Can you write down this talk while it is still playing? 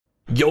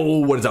Yo,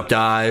 what is up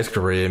guys,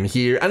 Grim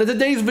here, and in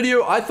today's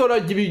video I thought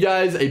I'd give you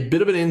guys a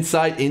bit of an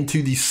insight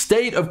into the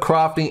state of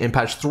crafting in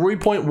patch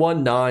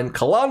 3.19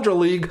 Kalandra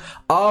League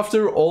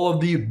after all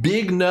of the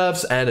big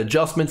nerfs and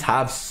adjustments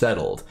have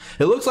settled.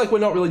 It looks like we're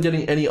not really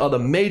getting any other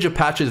major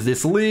patches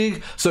this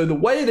league, so the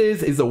way it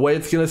is the way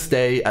it's going to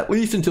stay at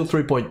least until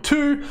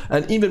 3.2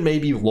 and even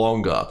maybe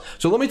longer.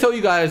 So let me tell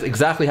you guys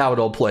exactly how it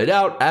all played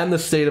out and the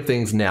state of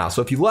things now.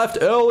 So if you left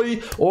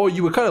early or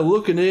you were kind of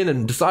looking in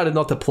and decided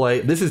not to play,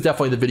 this is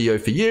definitely the video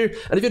for you.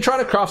 And if you're trying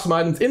to craft some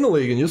items in the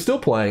league and you're still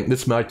playing,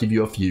 this might give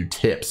you a few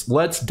tips.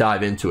 Let's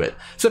dive into it.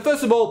 So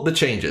first of all, the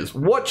changes.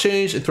 What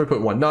changed in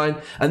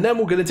 3.19, and then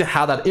we'll get into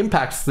how that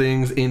impacts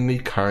things in the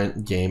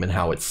current game and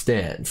how it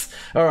stands.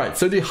 All right,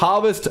 so the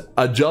harvest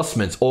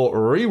adjustments or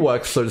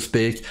reworks, so to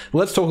speak,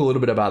 let's talk a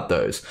little bit about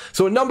those.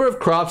 So a number of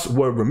crafts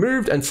were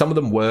removed and some of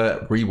them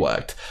were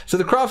reworked. So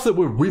the crafts that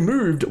were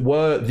removed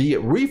were the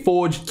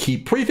Reforge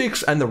Keep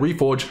Prefix and the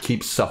Reforge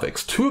Keep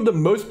Suffix, two of the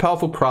most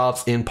powerful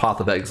crafts in Path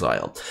of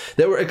Exile.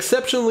 They were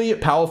exceptionally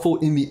powerful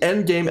in the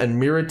end game and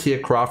mirror tier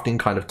crafting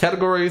kind of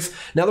categories.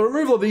 Now the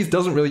removal of these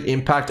doesn't really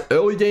impact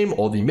early game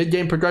or the mid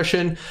game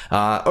progression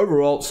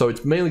overall, so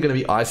it's mainly going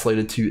to be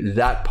isolated to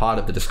that part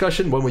of the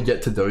discussion when we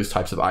get to those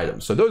types of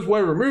items. So those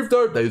were removed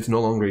though, those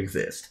no longer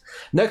exist.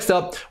 Next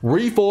up,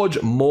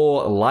 Reforge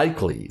More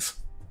Likelies.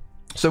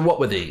 So what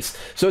were these?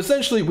 So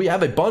essentially we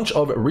have a bunch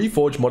of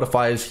Reforge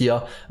modifiers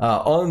here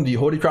on the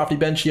Horticrafty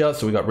bench here.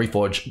 So we got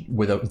Reforge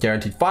with a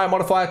guaranteed fire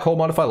modifier, cold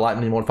modifier,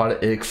 lightning modifier,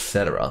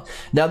 etc.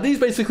 Now these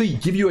basically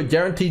give you a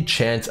guaranteed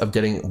chance of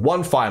getting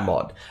one fire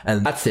mod,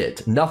 and that's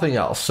it, nothing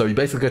else. So you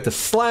basically get to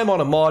slam on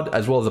a mod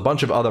as well as a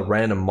bunch of other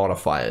random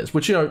modifiers,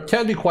 which, you know,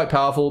 can be quite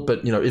powerful,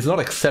 but, you know, is not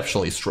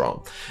exceptionally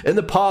strong. In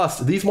the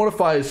past, these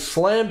modifiers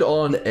slammed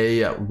on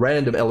a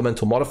random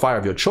elemental modifier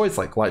of your choice,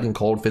 like lightning,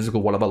 cold,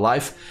 physical, whatever,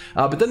 life,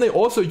 but then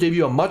they also gave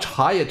you a much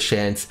higher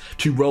chance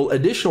to roll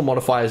additional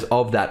modifiers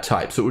of that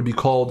type. So it would be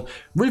called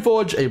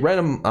Reforge a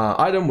random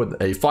item with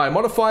a fire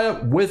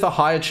modifier with a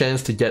higher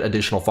chance to get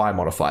additional fire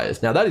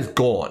modifiers. Now that is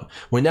gone.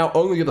 We now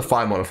only get the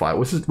fire modifier,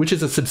 which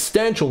is a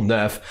substantial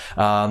nerf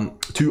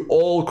to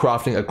all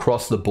crafting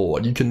across the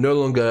board. You can no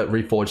longer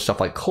reforge stuff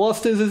like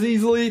clusters as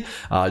easily,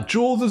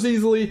 jewels as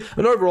easily,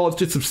 and overall it's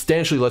just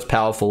substantially less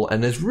powerful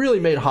and has really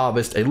made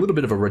Harvest a little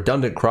bit of a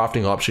redundant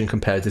crafting option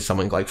compared to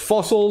something like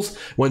fossils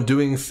when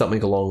doing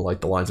something along like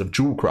the lines of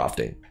jewel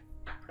crafting,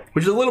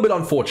 which is a little bit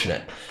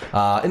unfortunate.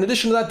 In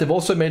addition to that, they've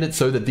also made it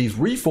so that these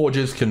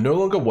reforges can no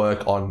longer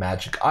work on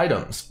magic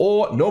items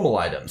or normal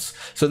items.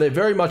 So they're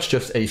very much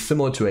just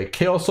similar to a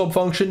chaos orb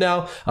function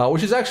now,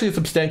 which is actually a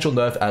substantial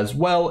nerf as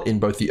well in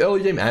both the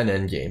early game and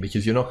end game,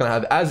 because you're not going to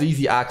have as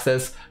easy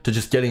access to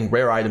just getting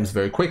rare items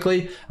very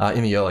quickly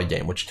in the early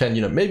game, which can,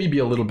 you know, maybe be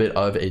a little bit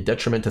of a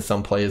detriment to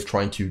some players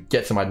trying to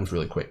get some items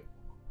really quick.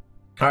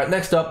 All right,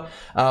 next up,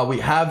 we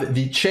have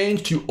the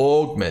change to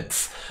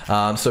augments.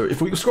 So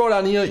if we scroll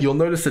down here, you'll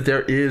notice that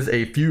there is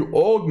a few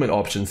augment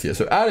options here.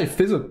 So add a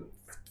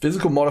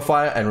physical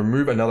modifier and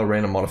remove another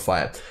random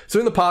modifier. So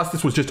in the past,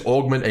 this was just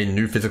augment a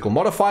new physical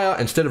modifier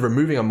instead of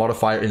removing a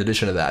modifier in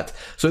addition to that.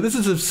 So this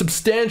is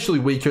substantially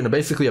weaker and it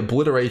basically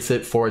obliterates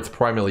it for its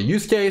primary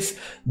use case.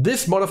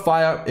 This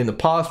modifier in the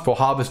past for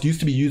Harvest used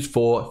to be used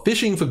for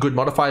fishing for good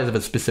modifiers of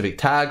a specific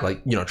tag,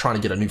 like, you know, trying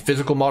to get a new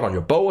physical mod on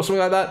your bow or something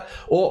like that,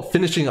 or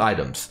finishing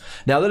items.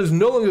 Now that is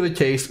no longer the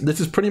case.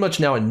 This is pretty much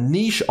now a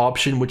niche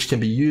option which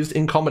can be used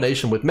in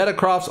combination with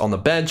metacrafts on the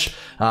bench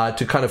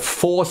to kind of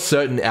force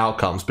certain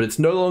outcomes, but it's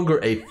no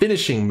longer a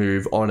finishing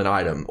move on an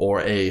item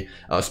or a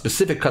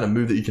specific kind of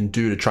move that you can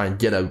do to try and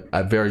get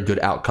a very good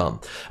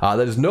outcome.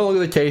 That is no longer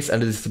the case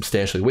and it is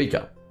substantially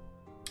weaker.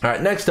 All right,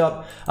 next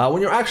up,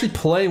 when you're actually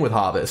playing with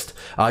Harvest,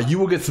 you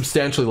will get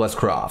substantially less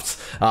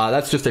crafts.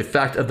 That's just a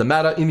fact of the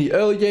matter. In the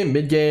early game,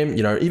 mid game,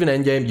 you know, even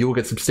end game, you will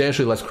get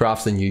substantially less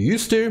crafts than you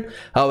used to.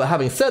 However,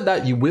 having said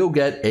that, you will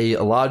get a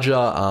larger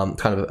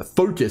kind of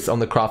focus on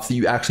the crafts that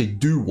you actually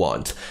do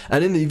want.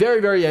 And in the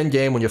very, very end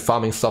game, when you're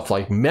farming stuff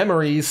like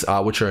memories,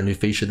 which are a new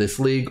feature this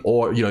league,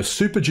 or, you know,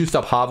 super juiced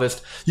up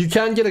Harvest, you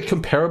can get a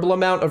comparable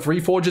amount of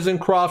reforges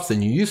and crafts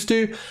than you used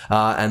to,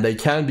 and they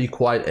can be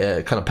quite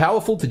kind of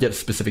powerful to get a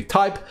specific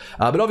type.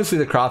 But obviously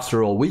the crafts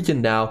are all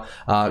weakened now,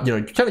 you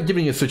know, kind of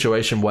giving you a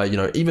situation where, you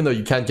know, even though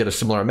you can get a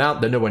similar amount,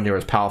 they're nowhere near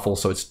as powerful,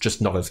 so it's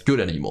just not as good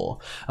anymore.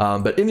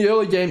 But in the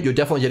early game, you're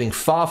definitely getting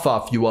far,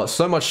 far fewer,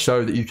 so much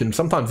so that you can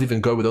sometimes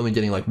even go with only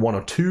getting like 1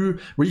 or 2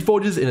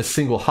 reforges in a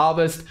single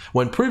harvest,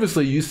 when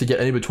previously you used to get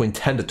anywhere between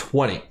 10 to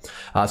 20.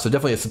 So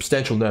definitely a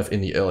substantial nerf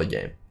in the early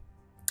game.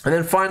 And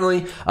then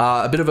finally,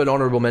 a bit of an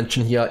honorable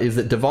mention here is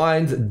that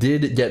Divines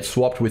did get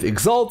swapped with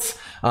Exalts,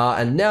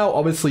 and now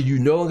obviously you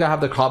no longer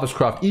have the Harvest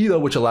Craft either,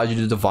 which allows you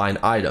to divine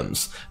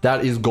items.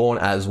 That is gone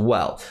as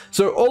well.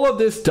 So all of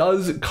this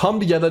does come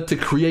together to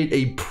create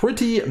a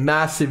pretty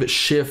massive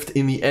shift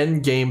in the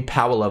end game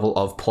power level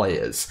of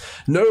players.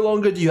 No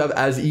longer do you have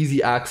as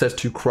easy access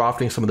to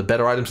crafting some of the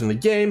better items in the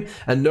game,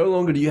 and no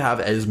longer do you have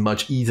as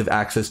much ease of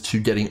access to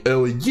getting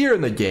early gear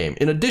in the game.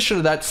 In addition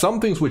to that, some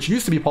things which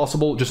used to be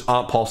possible just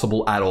aren't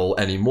possible at at all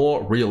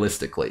anymore,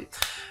 realistically.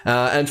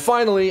 And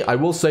finally, I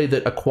will say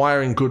that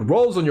acquiring good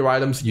rolls on your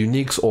items,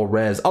 uniques or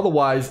rares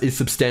otherwise, is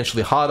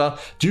substantially harder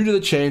due to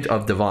the change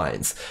of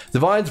divines.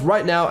 Divines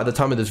right now at the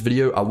time of this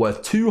video are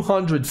worth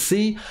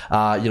 200C,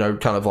 you know,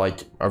 kind of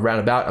like around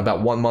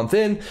about 1 month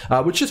in,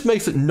 which just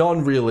makes it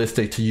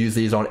non-realistic to use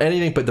these on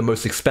anything but the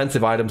most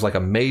expensive items like a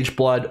mage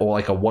blood or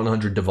like a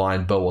 100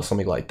 divine bow or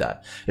something like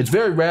that. It's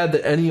very rare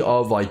that any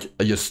of like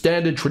your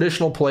standard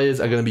traditional players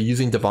are going to be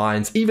using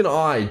divines. Even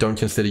I don't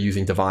consider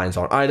using divines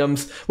on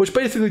items, which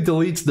basically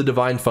deletes the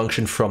divine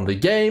function from the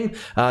game,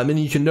 meaning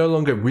you can no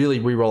longer really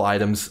reroll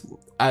items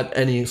at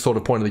any sort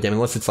of point of the game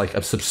unless it's like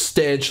a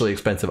substantially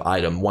expensive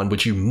item, one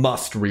which you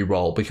must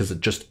reroll because it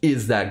just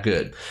is that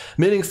good.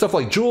 Meaning stuff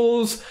like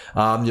jewels,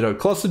 you know,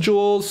 cluster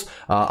jewels,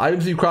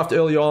 items you craft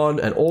early on,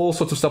 and all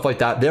sorts of stuff like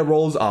that, their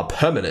rolls are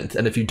permanent,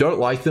 and if you don't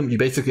like them, you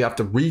basically have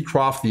to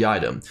recraft the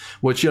item,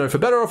 which, you know, for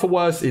better or for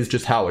worse, is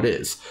just how it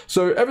is.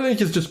 So everything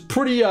is just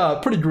pretty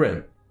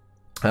grim,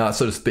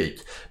 so to speak.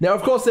 Now,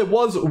 of course, there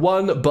was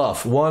one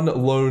buff, one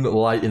lone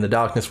light in the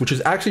darkness, which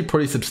is actually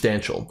pretty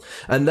substantial.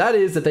 And that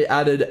is that they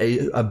added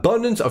an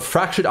abundance of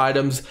fractured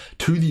items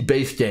to the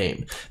base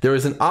game. There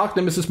is an Arc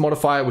Nemesis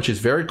modifier, which is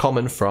very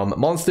common from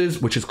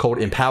monsters, which is called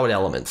Empowered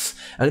Elements.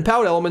 And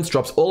Empowered Elements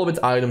drops all of its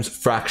items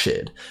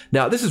fractured.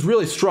 Now, this is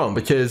really strong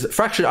because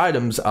fractured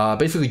items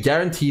basically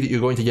guarantee that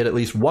you're going to get at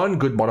least one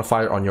good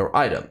modifier on your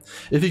item.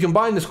 If you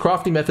combine this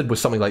crafting method with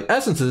something like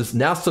essences,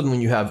 now suddenly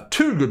you have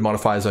 2 good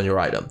modifiers on your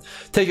item.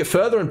 Take it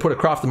further and put a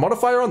crafted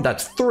modifier on,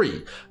 that's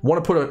 3.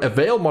 Want to put a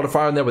veiled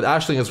modifier in there with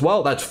Ashling as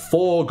well, that's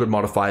 4 good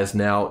modifiers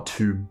now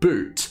to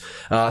boot.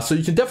 So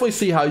you can definitely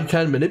see how you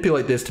can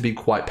manipulate this to be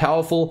quite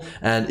powerful,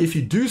 and if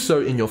you do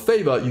so in your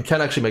favor, you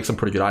can actually make some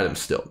pretty good items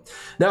still.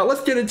 Now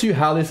let's get into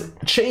how this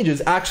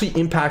changes actually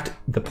impact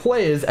the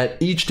players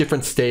at each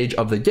different stage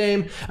of the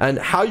game, and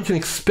how you can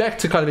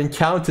expect to kind of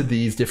encounter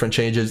these different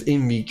changes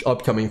in the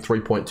upcoming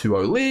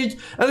 3.20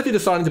 league, and if you're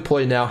deciding to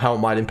play now, how it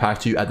might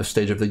impact you at the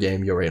stage of the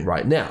game you're in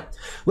right now.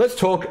 Let's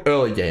talk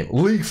early game,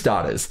 league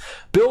starters.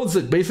 Builds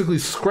that basically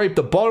scrape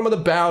the bottom of the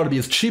barrel to be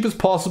as cheap as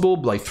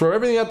possible, like throw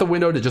everything out the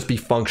window to just be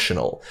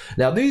functional.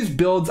 Now these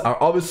builds are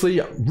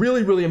obviously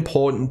really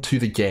important to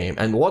the game,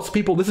 and lots of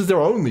people, this is their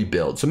only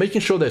build, so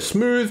making sure they're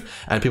smooth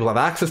and people have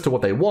access to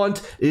what they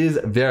want is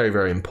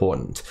very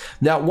important.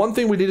 Now one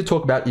thing we need to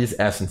talk about is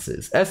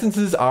essences.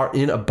 Essences are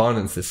in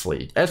abundance this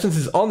league. Essence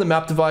is on the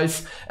map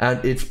device,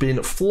 and it's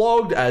been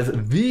flogged as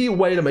the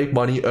way to make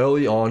money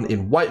early on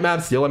in white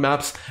maps, yellow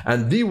maps,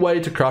 and the way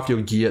to craft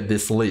your gear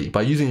this league.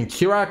 By using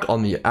Kirak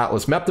on the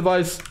Atlas map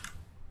device,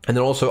 and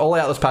then also all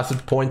Atlas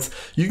passive points,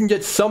 you can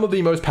get some of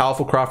the most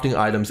powerful crafting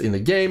items in the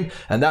game,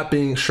 and that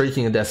being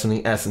Shrieking and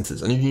Destiny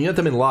essences. And you can get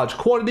them in large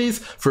quantities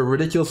for a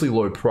ridiculously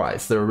low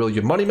price. They're a really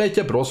good money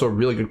maker, but also a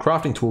really good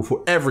crafting tool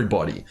for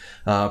everybody.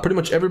 Pretty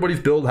much everybody's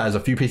build has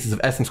a few pieces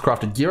of essence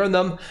crafted gear in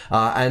them,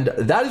 and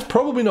that is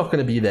probably not going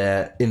to be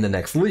there in the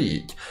next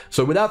league.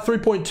 So without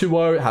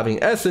 3.20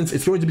 having essence,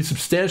 it's going to be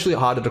substantially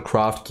harder to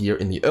craft gear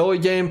in the early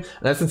game,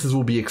 and essences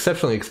will be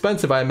exceptionally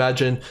expensive, I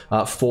imagine,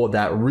 for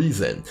that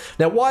reason.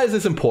 Now, why is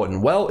this important?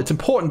 Well, it's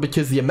important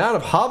because the amount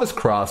of harvest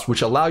crafts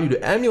which allow you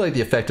to emulate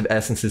the effect of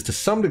essences to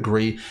some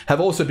degree have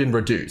also been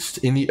reduced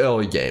in the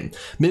early game,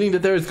 meaning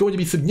that there is going to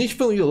be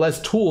significantly less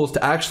tools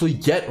to actually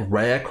get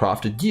rare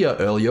crafted gear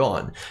early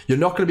on. You're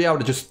not going to be able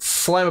to just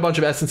slam a bunch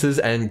of essences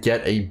and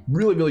get a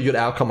really good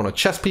outcome on a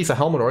chest piece, a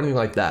helmet, or anything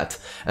like that.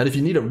 And if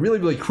you need a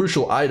really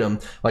crucial item,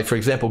 like for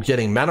example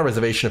getting mana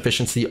reservation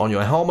efficiency on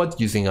your helmet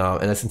using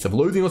an essence of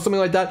loathing or something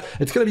like that,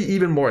 it's going to be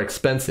even more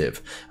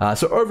expensive.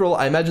 So overall,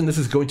 I imagine this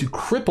is going to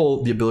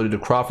cripple the ability to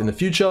craft in the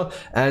future,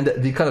 and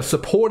the kind of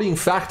supporting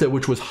factor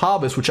which was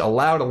harvest, which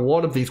allowed a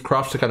lot of these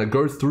crafts to kind of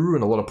go through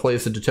and a lot of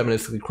players to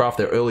deterministically craft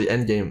their early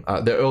end game,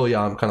 their early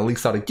kind of league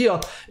starter gear,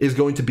 is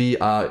going to be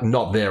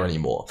not there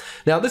anymore.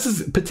 Now this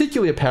is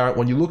particularly apparent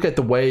when you look at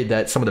the way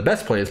that some of the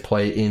best players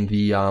play in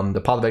the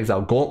Path of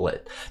Exile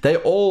Gauntlet. They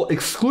all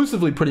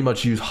exclusively pretty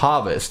much use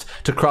harvest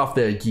to craft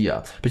their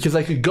gear, because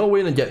they could go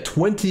in and get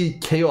 20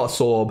 Chaos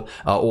Orb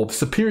or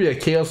superior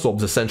Chaos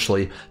Orbs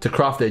essentially to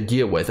craft their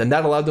gear with, and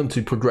that allowed them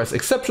to progress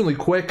exceptionally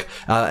quick,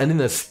 and in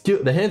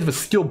the hands of a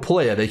skilled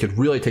player, they could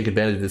really take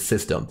advantage of this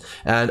system.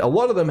 And a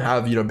lot of them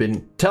have,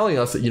 been telling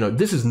us that,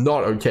 this is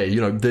not okay.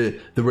 The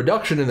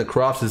reduction in the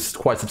crafts is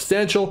quite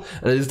substantial,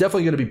 and it is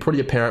definitely going to be pretty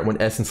apparent when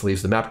Essence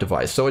leaves the map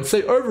device. So I'd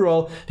say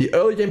overall, the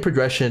early game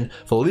progression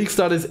for league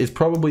starters is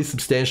probably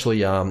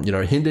substantially,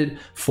 hindered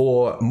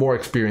for more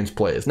experienced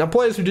players. Now,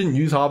 players who didn't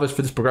use Harvest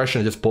for this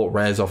progression and just bought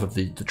rares off of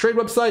the trade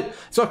website,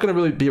 it's not going to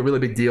really be a really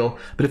big deal.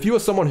 But if you are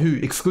someone who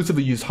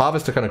exclusively used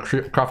Harvest to kind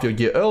of craft your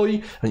gear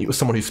early, and you were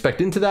someone who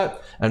spec'd into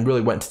that and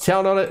really went to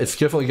town on it, it's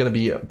definitely going to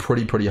be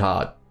pretty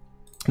hard.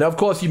 Now, of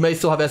course, you may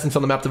still have Essence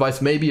on the map device,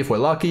 maybe if we're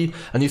lucky,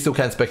 and you still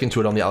can spec into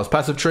it on the Atlas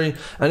passive tree.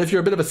 And if you're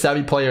a bit of a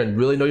savvy player and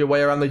really know your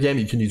way around the game,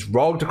 you can use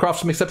Rogue to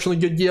craft some exceptionally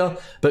good gear.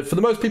 But for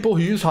the most people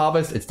who use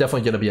Harvest, it's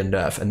definitely going to be a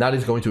nerf, and that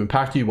is going to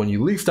impact you when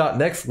you league start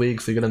next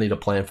league, so you're going to need a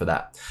plan for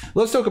that.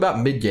 Let's talk about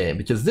mid-game,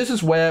 because this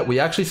is where we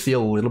actually see a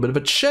little bit of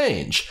a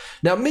change.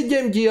 Now,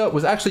 mid-game gear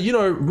was actually, you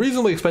know,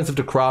 reasonably expensive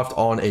to craft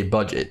on a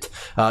budget.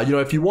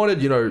 If you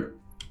wanted,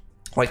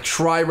 like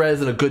tri-res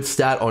and a good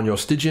stat on your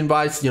Stygian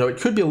Vice, it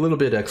could be a little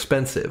bit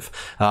expensive.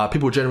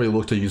 People generally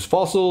look to use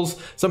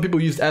fossils. Some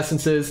people used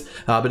essences,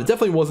 but it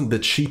definitely wasn't the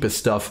cheapest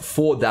stuff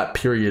for that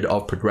period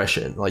of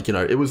progression.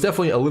 It was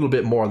definitely a little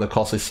bit more on the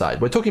costly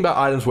side. We're talking about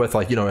items worth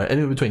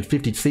anywhere between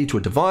 50C to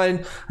a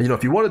divine.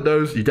 If you wanted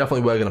those, you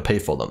definitely were going to pay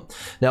for them.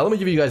 Now, let me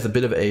give you guys a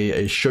bit of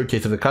a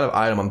showcase of the kind of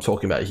item I'm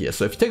talking about here.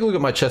 So if you take a look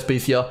at my chest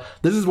piece here,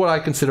 this is what I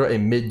consider a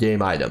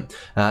mid-game item.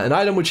 An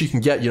item which you can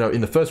get,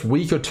 in the first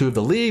week or two of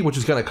the league, which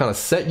is going to kind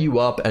of set you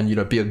up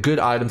and be a good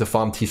item to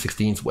farm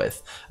T16s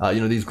with.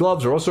 These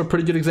gloves are also a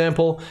pretty good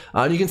example,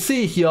 and you can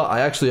see here I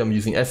actually am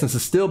using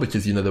essences still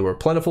because they were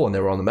plentiful and they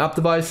were on the map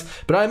device,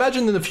 but I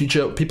imagine in the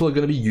future people are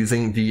going to be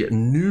using the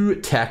new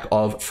tech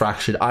of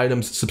fractured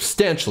items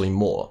substantially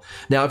more.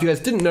 Now, if you guys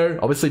didn't know,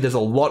 obviously there's a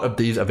lot of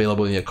these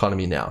available in the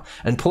economy now,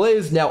 and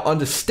players now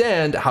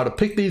understand how to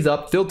pick these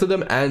up, filter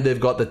them, and they've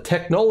got the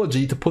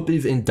technology to put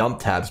these in dump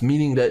tabs,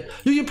 meaning that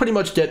you can pretty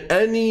much get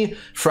any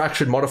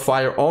fractured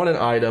modifier on an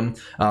item,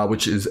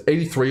 which is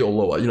 83 or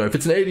lower. If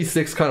it's an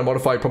 86 kind of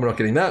modifier, you're probably not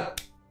getting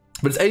that.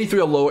 But it's 83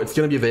 or lower, it's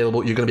going to be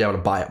available, you're going to be able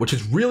to buy it, which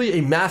is really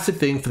a massive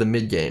thing for the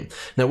mid-game.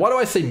 Now, why do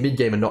I say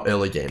mid-game and not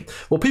early game?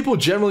 Well, people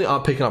generally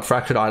aren't picking up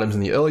fractured items in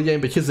the early game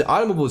because the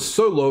item level is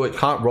so low it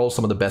can't roll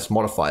some of the best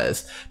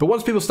modifiers. But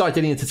once people start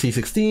getting into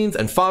T16s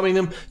and farming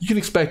them, you can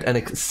expect an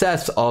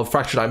excess of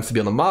fractured items to be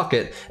on the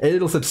market, and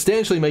it'll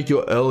substantially make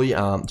your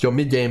your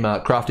mid-game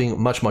crafting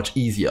much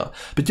easier.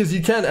 Because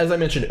you can, as I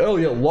mentioned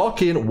earlier,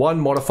 lock in one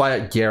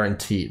modifier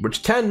guaranteed,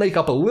 which can make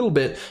up a little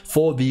bit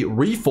for the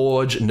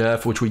Reforge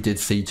nerf, which we did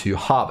see to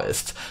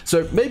Harvest.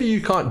 So maybe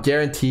you can't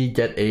guarantee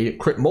get a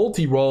crit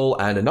multi-roll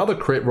and another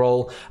crit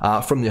roll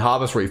from the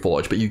Harvest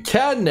Reforge, but you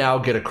can now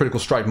get a critical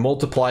strike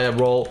multiplier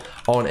roll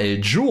on a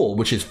jewel,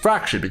 which is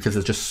fractured because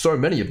there's just so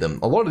many of them.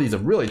 A lot of these are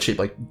really cheap.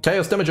 Like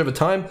chaos damage over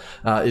time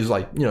is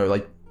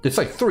it's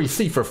like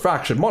 3C for a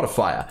fractured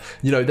modifier.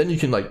 Then you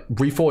can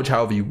reforge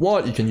however you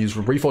want. You can use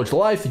reforged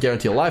life to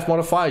guarantee a life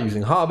modifier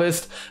using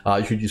Harvest.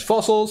 You could use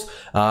fossils,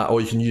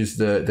 or you can use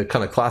the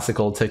kind of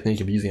classical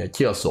technique of using a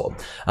chaos sword.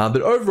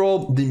 But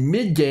overall, the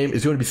mid game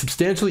is going to be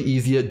substantially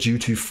easier due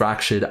to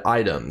fractured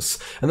items.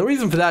 And the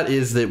reason for that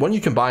is that when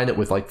you combine it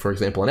with, for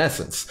example, an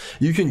essence,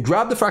 you can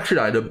grab the fractured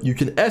item, you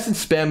can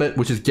essence spam it,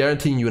 which is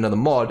guaranteeing you another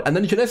mod, and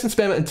then you can essence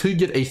spam it until you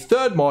get a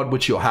third mod,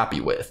 which you're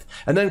happy with,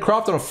 and then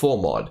craft on a 4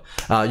 mod.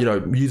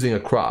 Using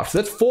a craft. So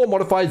that's 4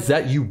 modifiers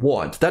that you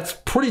want. That's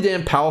pretty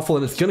damn powerful,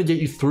 and it's going to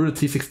get you through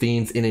the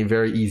T16s in a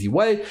very easy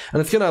way,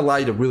 and it's going to allow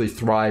you to really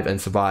thrive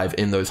and survive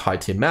in those high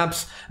tier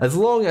maps. As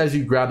long as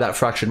you grab that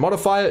fractured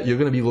modifier, you're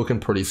going to be looking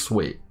pretty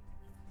sweet.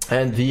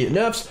 And the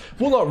nerfs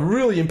will not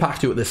really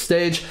impact you at this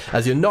stage,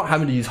 as you're not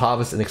having to use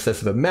Harvest an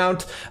excessive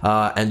amount,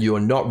 and you are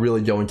not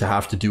really going to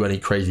have to do any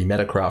crazy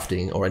meta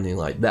crafting or anything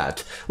like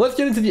that. Let's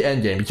get into the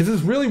end game, because this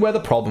is really where the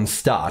problems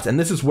start, and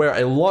this is where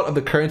a lot of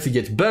the currency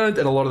gets burned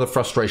and a lot of the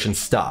frustration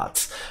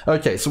starts.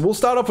 Okay, so we'll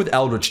start off with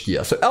Eldritch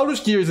Gear. So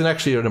Eldritch Gear is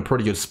actually in a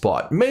pretty good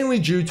spot, mainly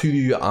due to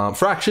the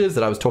fractures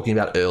that I was talking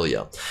about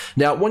earlier.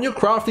 Now, when you're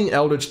crafting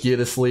Eldritch Gear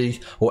this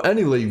league, or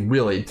any league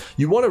really,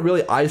 you want to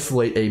really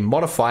isolate a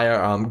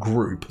modifier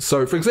group.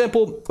 So for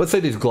example, let's say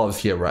these gloves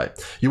here, right?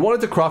 You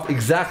wanted to craft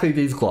exactly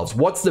these gloves.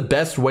 What's the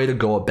best way to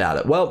go about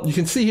it? Well, you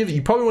can see here that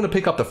you probably want to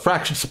pick up the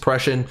fracture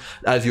suppression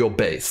as your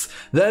base.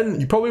 Then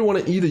you probably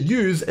want to either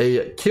use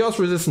a chaos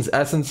resistance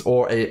essence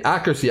or a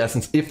accuracy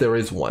essence if there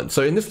is one.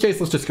 So in this case,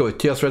 let's just go with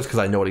chaos res because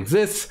I know it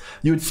exists.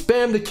 You would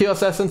spam the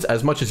chaos essence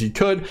as much as you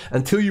could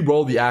until you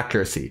roll the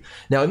accuracy.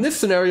 Now in this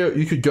scenario,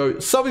 you could go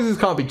suffixes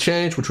can't be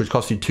changed, which would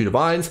cost you 2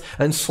 divines,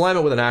 and slam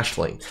it with an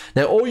ashling.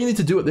 Now all you need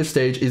to do at this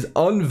stage is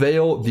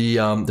unveil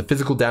the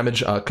physical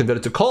damage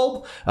converted to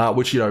cold,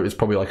 which is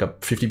probably like a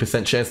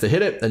 50% chance to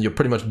hit it, and you're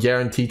pretty much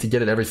guaranteed to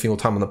get it every single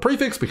time on the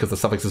prefix because the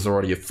suffixes are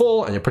already at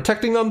full and you're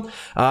protecting them.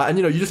 And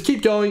you just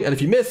keep going, and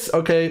if you miss,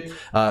 okay,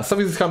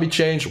 suffixes can't be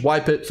changed,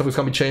 wipe it, suffixes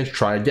can't be changed,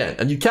 try again.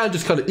 And you can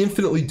just kind of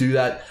infinitely do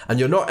that, and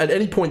you're not at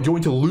any point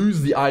going to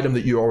lose the item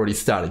that you already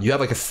started. You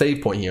have like a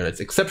save point here, and it's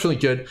exceptionally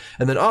good.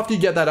 And then after you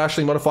get that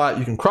ashling modifier,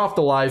 you can craft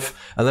the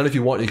life, and then if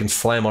you want, you can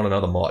slam on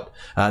another mod.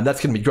 And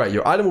that's going to be great.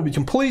 Your item will be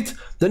complete,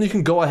 then you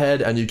can go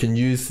ahead and you can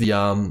use the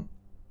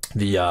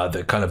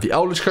the kind of the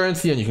Eldritch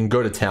currency, and you can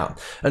go to town.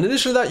 In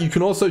addition to that, you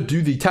can also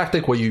do the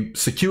tactic where you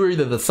secure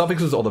either the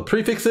suffixes or the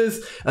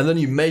prefixes, and then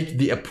you make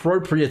the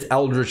appropriate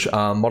Eldritch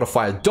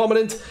modifier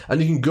dominant,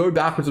 and you can go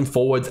backwards and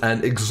forwards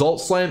and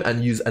Exalt Slam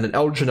and use an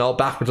Eldritch Knell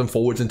backwards and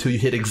forwards until you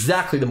hit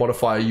exactly the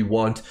modifier you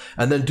want,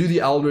 and then do the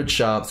Eldritch,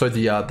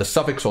 the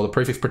suffix or the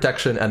prefix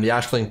protection and the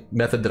Ashling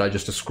method that I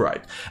just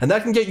described. And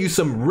that can get you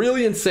some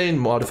really insane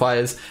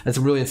modifiers and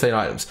some really insane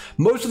items.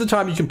 Most of the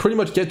time, you can pretty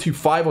much get to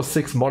 5 or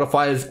 6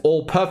 modifiers,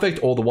 all perfect,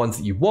 all the ones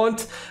that you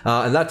want,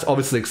 and that's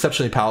obviously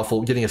exceptionally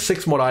powerful. Getting a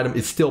 6 mod item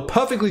is still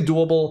perfectly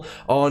doable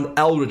on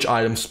Eldritch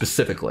items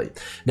specifically.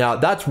 Now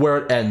that's where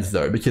it ends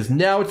though, because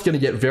now it's going to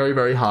get very,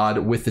 very hard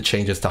with the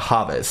changes to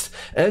harvest.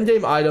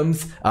 Endgame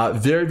items are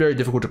very, very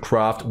difficult to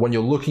craft when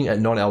you're looking at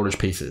non-Eldritch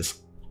pieces.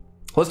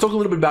 Let's talk a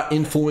little bit about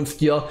influence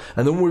gear,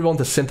 and then we'll move on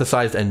to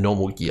synthesized and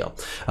normal gear.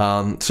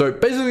 So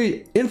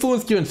basically,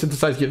 influence gear and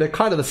synthesized gear, they're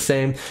kind of the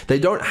same. They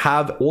don't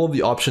have all of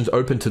the options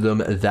open to them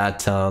that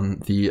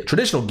the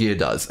traditional gear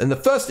does. And the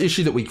first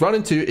issue that we run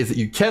into is that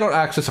you cannot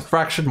access a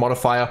fraction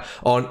modifier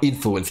on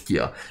influence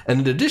gear.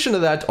 And in addition to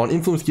that, on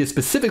influence gear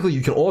specifically,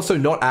 you can also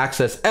not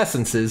access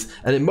essences,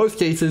 and in most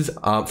cases,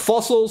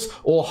 fossils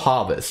or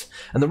harvest.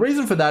 And the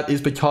reason for that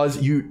is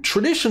because you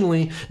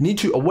traditionally need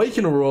to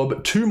awaken a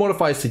orb 2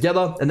 modifiers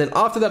together, and then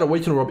after that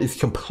awakened orb is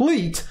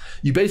complete,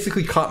 you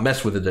basically can't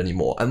mess with it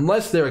anymore,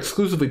 unless they're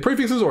exclusively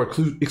prefixes or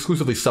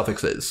exclusively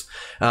suffixes.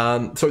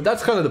 So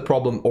that's kind of the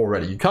problem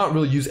already. You can't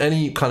really use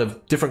any kind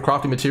of different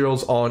crafting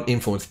materials on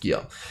influence gear.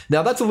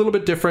 Now that's a little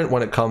bit different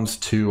when it comes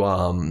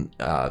to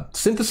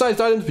synthesized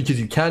items, because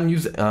you can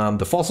use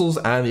the fossils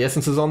and the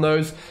essences on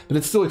those, but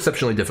it's still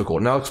exceptionally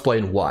difficult, and I'll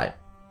explain why.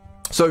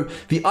 So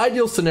the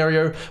ideal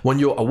scenario when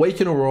you're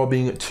Awaken or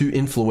Orbing to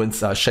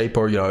influence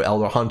Shaper,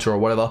 Elder Hunter or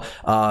whatever,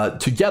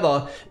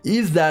 together,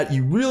 is that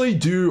you really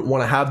do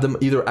want to have them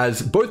either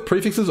as both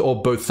prefixes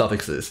or both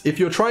suffixes. If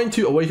you're trying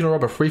to Awaken or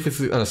Orb a prefix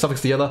and a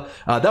suffix together,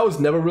 that was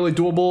never really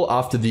doable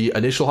after the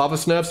initial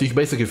Harvest nerfs, so you can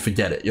basically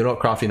forget it. You're not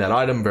crafting that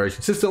item very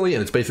consistently,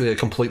 and it's basically a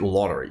complete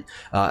lottery,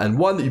 and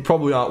one that you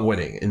probably aren't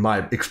winning, in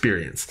my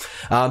experience.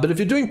 But if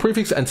you're doing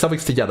prefix and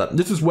suffix together,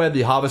 this is where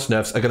the Harvest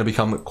nerfs are going to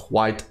become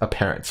quite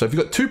apparent. So if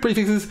you've got two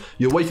prefixes,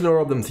 you awaken or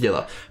orb them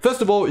together.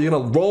 First of all, you're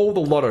going to roll the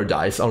lotto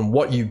dice on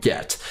what you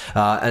get.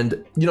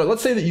 And,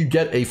 let's say that you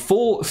get a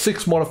full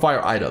 6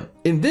 modifier item.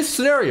 In this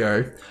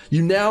scenario,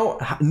 you now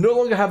no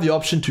longer have the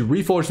option to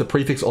reforge the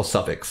prefix or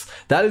suffix.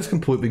 That is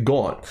completely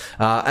gone.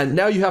 And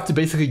now you have to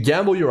basically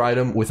gamble your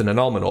item with an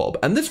annulment orb.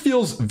 And this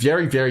feels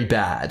very, very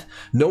bad.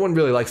 No one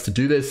really likes to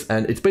do this,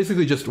 and it's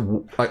basically just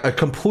a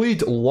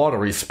complete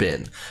lottery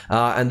spin.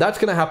 And that's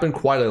going to happen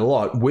quite a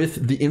lot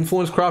with the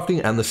influence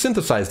crafting and the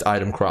synthesized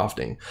item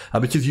crafting.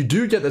 Because you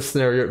do get this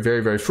scenario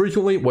very, very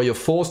frequently where you're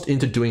forced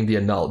into doing the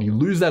annul. You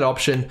lose that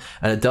option,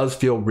 and it does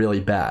feel really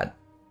bad.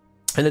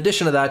 In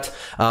addition to that,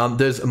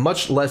 there's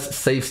much less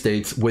save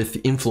states with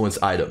influence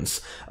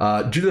items.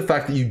 Due to the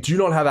fact that you do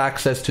not have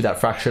access to that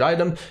fractured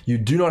item, you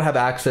do not have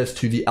access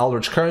to the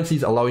Eldritch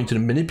currencies allowing you to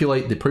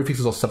manipulate the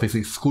prefixes or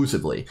suffixes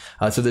exclusively.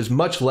 So there's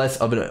much less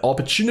of an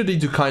opportunity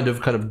to kind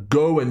of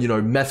go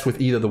and mess with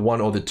either the one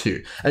or the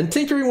two. And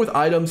tinkering with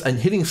items and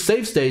hitting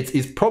save states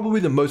is probably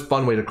the most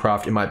fun way to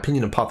craft, in my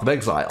opinion, in Path of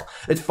Exile.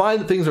 It's fine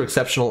that things are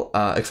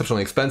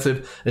exceptionally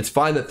expensive. It's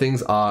fine that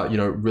things are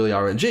really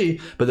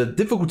RNG, but the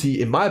difficulty,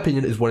 in my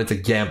opinion, is when it's a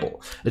gamble.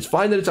 It's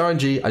fine that it's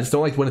RNG, I just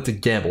don't like when it's a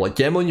gamble. Like,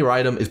 gambling your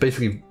item is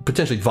basically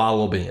potentially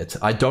violating it.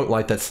 I don't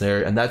like that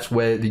scenario, and that's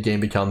where the game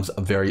becomes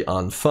very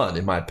unfun,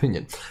 in my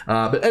opinion.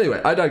 But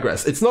anyway, I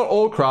digress. It's not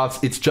all crafts,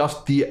 it's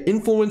just the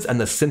influence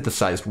and the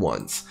synthesized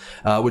ones,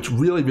 which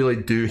really, really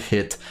do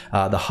hit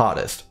the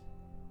hardest.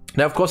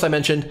 Now, of course, I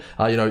mentioned,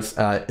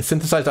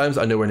 synthesized items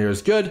are nowhere near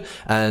as good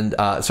and,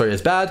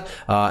 as bad.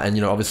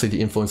 And, obviously the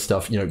influence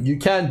stuff, you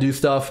can do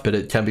stuff, but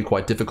it can be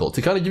quite difficult.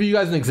 To kind of give you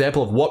guys an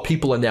example of what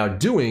people are now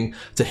doing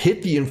to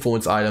hit the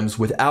influence items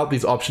without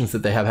these options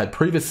that they have had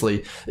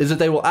previously, is that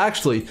they will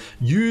actually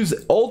use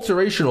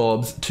alteration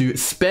orbs to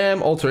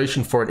spam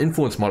alteration for an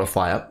influence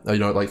modifier,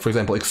 like, for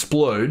example,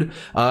 explode,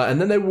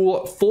 and then they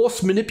will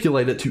force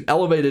manipulate it to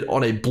elevate it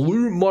on a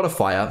blue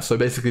modifier. So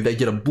basically they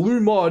get a blue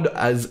mod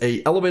as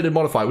a elevated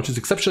modifier, which is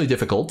exceptionally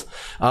difficult,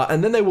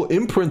 and then they will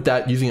imprint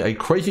that using a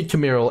Crazy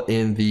Chimeral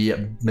in the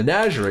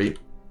Menagerie.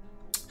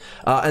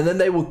 And then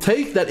they will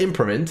take that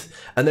imprint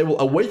and they will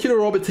awaken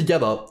or orb it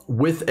together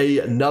with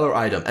another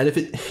item. And if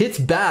it hits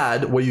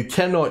bad, where you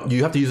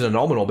have to use an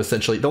annulment orb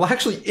essentially, they'll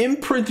actually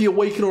imprint the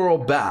awaken or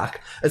orb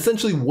back,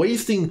 essentially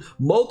wasting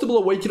multiple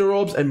awaken or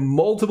orbs and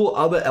multiple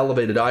other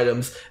elevated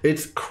items.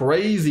 It's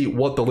crazy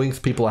what the links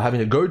people are having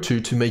to go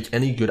to make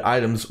any good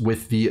items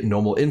with the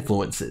normal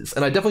influences.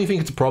 And I definitely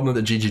think it's a problem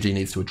that GGG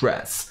needs to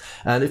address.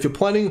 And if you're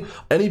planning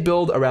any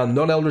build around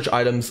non-Eldritch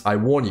items, I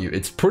warn you,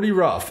 it's pretty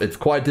rough. It's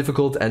quite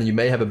difficult, and you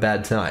may have a bad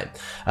bad time.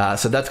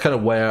 So that's kind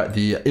of where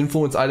the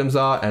influence items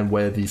are, and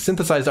where the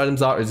synthesized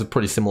items are is a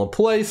pretty similar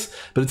place,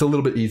 but it's a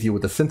little bit easier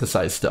with the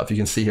synthesized stuff. You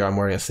can see here I'm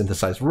wearing a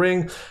synthesized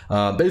ring.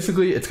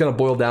 Basically, it's going to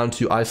boil down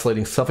to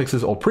isolating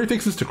suffixes or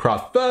prefixes to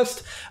craft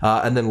first,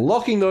 and then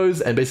locking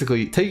those and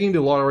basically taking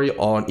the lottery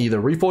on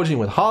either reforging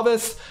with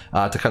harvest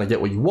to kind of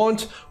get what you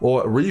want,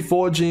 or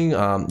reforging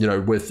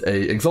with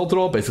a exalted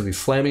ore, basically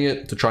slamming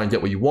it to try and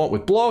get what you want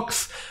with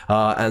blocks.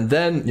 And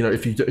then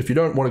if you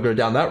don't want to go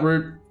down that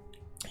route,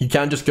 you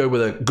can just go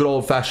with a good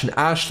old-fashioned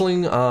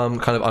ashling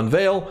kind of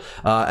unveil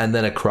and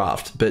then a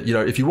craft. But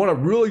if you want a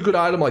really good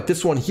item like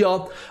this one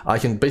here, I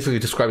can basically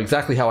describe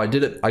exactly how I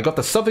did it. I got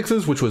the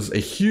suffixes, which was a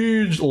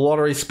huge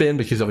lottery spin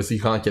because obviously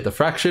you can't get the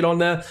frac shit on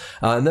there.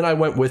 And then I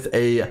went with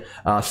a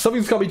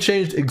suffix can't be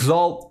changed,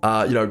 exalt,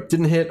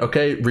 didn't hit,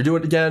 okay, redo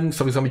it again,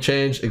 suffix can't be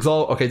changed,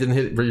 exalt, okay, didn't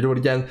hit, redo it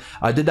again.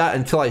 I did that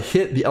until I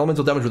hit the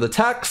elemental damage with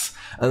attacks,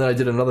 and then I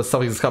did another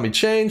suffix can't be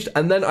changed,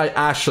 and then I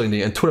ashlinged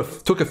it and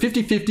took a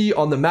 50-50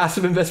 on the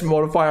massive investment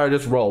modifier I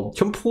just rolled.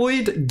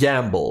 Complete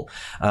gamble.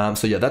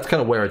 So yeah, that's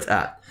kind of where it's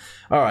at.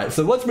 All right,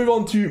 so let's move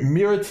on to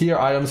mirror tier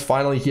items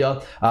finally here.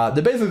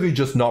 They're basically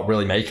just not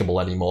really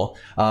makeable anymore.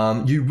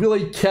 You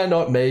really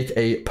cannot make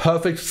a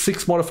perfect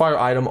 6 modifier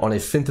item on a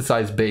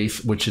synthesized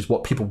base, which is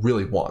what people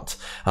really want.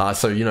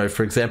 So,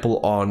 for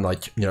example, on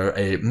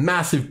a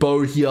massive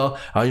bow here,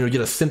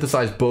 get a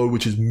synthesized bow,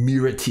 which is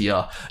mirror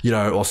tier,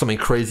 or something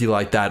crazy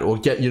like that, or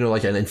get,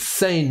 like an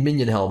insane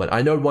minion helmet.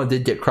 I know one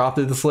did get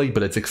crafted this league,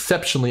 but it's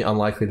exceptionally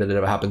unlikely that it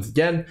ever happens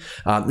again.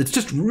 It's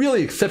just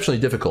really exceptionally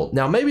difficult.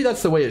 Now, maybe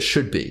that's the way it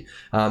should be.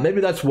 Maybe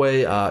that's the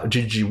way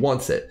GG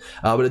wants it,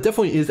 but it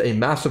definitely is a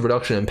massive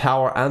reduction in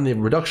power and the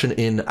reduction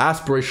in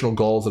aspirational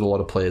goals that a lot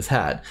of players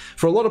had.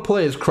 For a lot of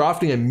players,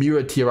 crafting a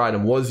mirror tier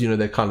item was,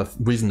 their kind of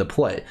reason to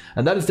play,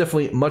 and that is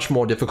definitely much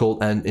more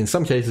difficult and in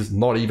some cases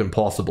not even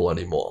possible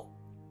anymore,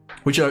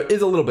 which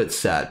is a little bit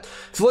sad.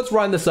 So let's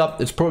round this up.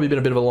 It's probably been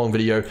a bit of a long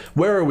video.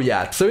 Where are we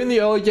at? So in the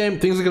early game,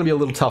 things are going to be a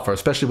little tougher,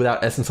 especially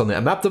without Essence on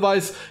the map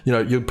device.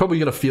 You're probably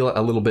going to feel it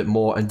a little bit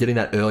more and getting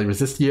that early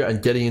resist here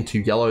and getting into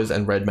yellows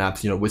and red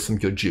maps, with some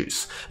good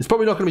juice. It's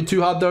probably not going to be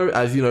too hard though,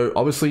 as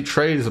obviously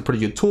trade is a pretty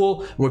good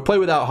tool. When we played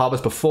without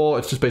harvest before,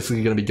 it's just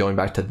basically going to be going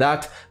back to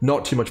that.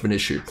 Not too much of an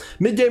issue.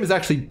 Mid game is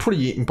actually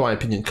pretty, in my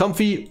opinion,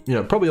 comfy.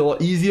 Probably a lot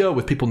easier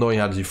with people knowing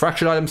how to do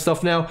fractured item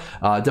stuff now.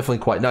 Definitely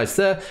quite nice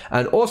there.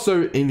 And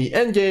also in the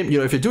end game,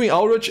 if you're doing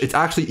Eldritch, it's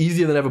actually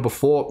easier than ever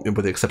before,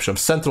 with the exception of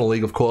Sentinel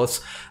League, of course,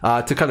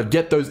 to kind of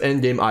get those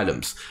end game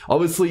items.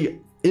 Obviously,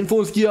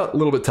 influence gear, a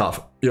little bit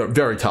tough.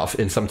 Very tough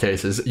in some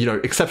cases,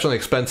 exceptionally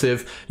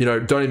expensive,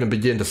 don't even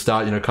begin to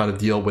start, kind of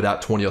deal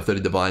without 20 or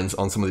 30 divines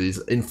on some of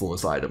these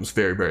influence items.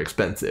 Very, very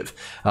expensive.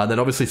 Then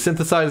obviously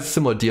synthesized,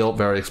 similar deal,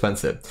 very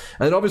expensive.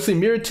 And then obviously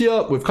mirror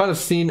tier, we've kind of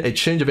seen a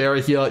change of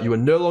era here. You are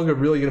no longer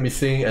really going to be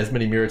seeing as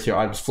many mirror tier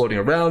items floating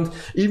around,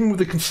 even with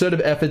the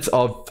concerted efforts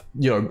of,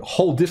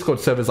 whole Discord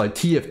servers like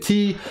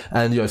TFT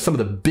and, some of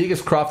the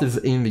biggest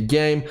crafters in the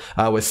game.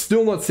 We're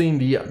still not seeing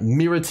the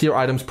mirror tier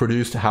items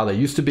produced how they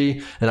used to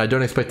be, and I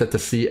don't expect that to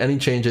see any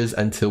changes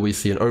until we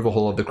see an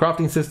overhaul of the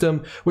crafting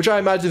system, which I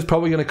imagine is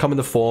probably going to come in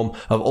the form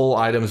of all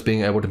items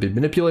being able to be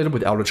manipulated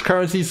with Eldritch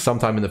currencies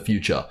sometime in the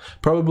future,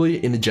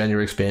 probably in the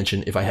January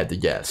expansion if I had to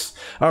guess.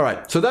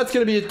 Alright, so that's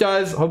going to be it,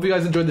 guys. Hope you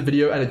guys enjoyed the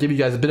video and it gave you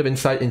guys a bit of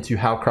insight into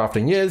how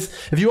crafting is.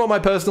 If you want my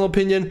personal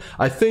opinion,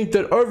 I think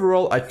that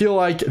overall I feel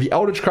like the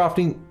Eldritch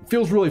crafting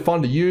feels really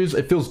fun to use.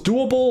 It feels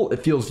doable.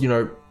 It feels,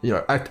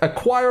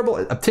 acquirable,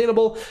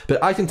 obtainable,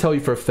 but I can tell you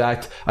for a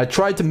fact, I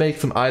tried to make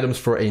some items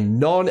for a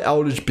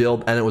non-Eldritch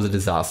build and it was a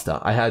disaster.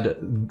 I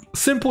had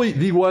simply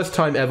the worst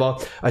time ever.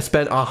 I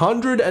spent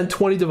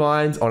 120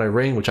 divines on a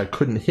ring, which I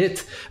couldn't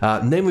hit,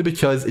 namely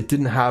because it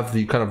didn't have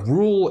the kind of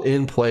rule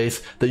in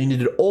place that you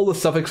needed all the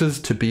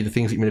suffixes to be the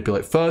things that you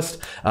manipulate first,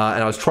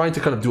 and I was trying to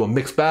kind of do a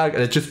mixed bag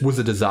and it just was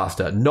a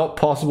disaster. Not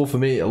possible for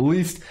me, at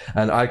least,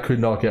 and I could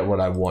not get what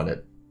I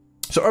wanted.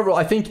 So overall,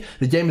 I think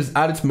the game is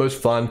at its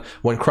most fun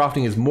when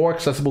crafting is more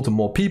accessible to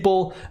more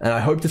people, and I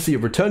hope to see a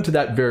return to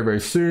that very, very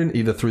soon,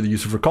 either through the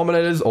use of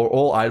recombinators or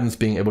all items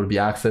being able to be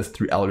accessed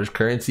through Eldritch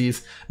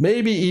currencies.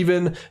 Maybe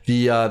even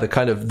the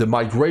kind of the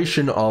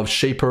migration of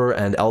Shaper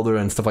and Elder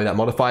and stuff like that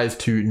modifiers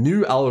to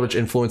new Eldritch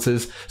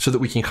influences, so that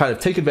we can kind of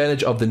take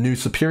advantage of the new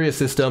Superior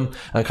system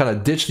and kind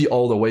of ditch the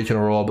old Awaken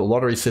Orb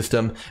lottery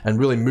system and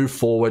really move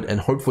forward and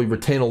hopefully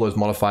retain all those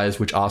modifiers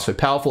which are so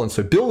powerful and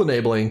so build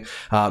enabling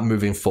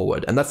moving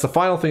forward. And that's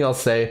the final thing I'll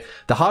say.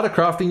 The harder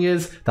crafting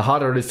is, the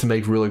harder it is to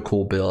make really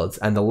cool builds,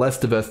 and the less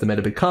diverse the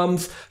meta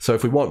becomes. So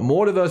if we want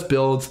more diverse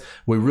builds,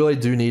 we really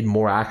do need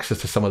more access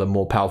to some of the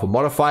more powerful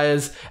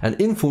modifiers, and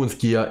influence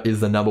gear is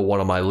the #1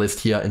 on my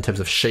list here in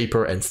terms of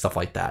Shaper and stuff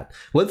like that.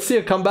 Let's see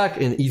a comeback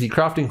in easy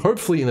crafting,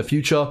 hopefully in the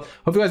future.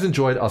 Hope you guys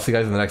enjoyed. I'll see you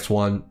guys in the next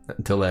one.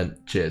 Until then,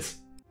 cheers.